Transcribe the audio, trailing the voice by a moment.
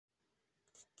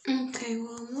Okay,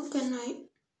 well, I'm looking at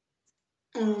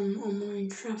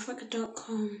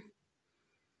onlinetraffic.com,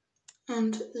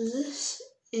 and this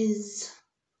is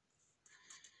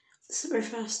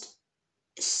superfast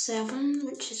 7,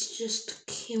 which has just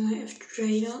came out of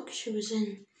dry dock. She was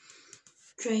in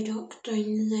dry dock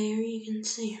down there. You can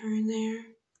see her there.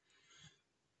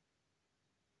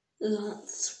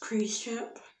 That's a cruise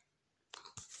ship.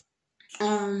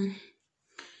 And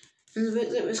the book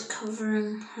that was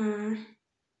covering her.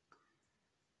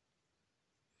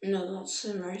 No, that's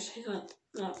the Mercy. That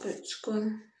boat's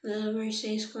going. The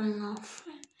Mercy's going off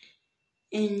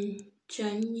in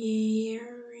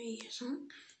January, isn't it?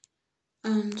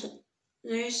 And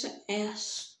there's the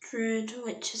Astrid,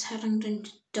 which is heading down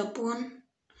to Dublin,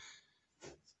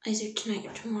 either tonight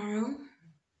or tomorrow.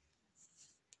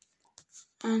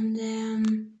 And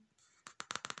then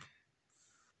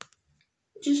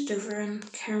just over in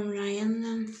Cairnryan,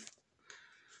 then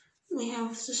we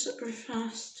have the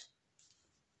superfast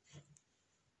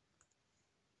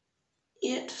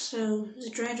 8. So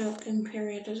the dry docking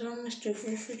period is almost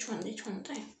over for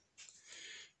 2020.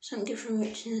 Thank you for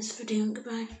watching this video and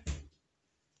goodbye.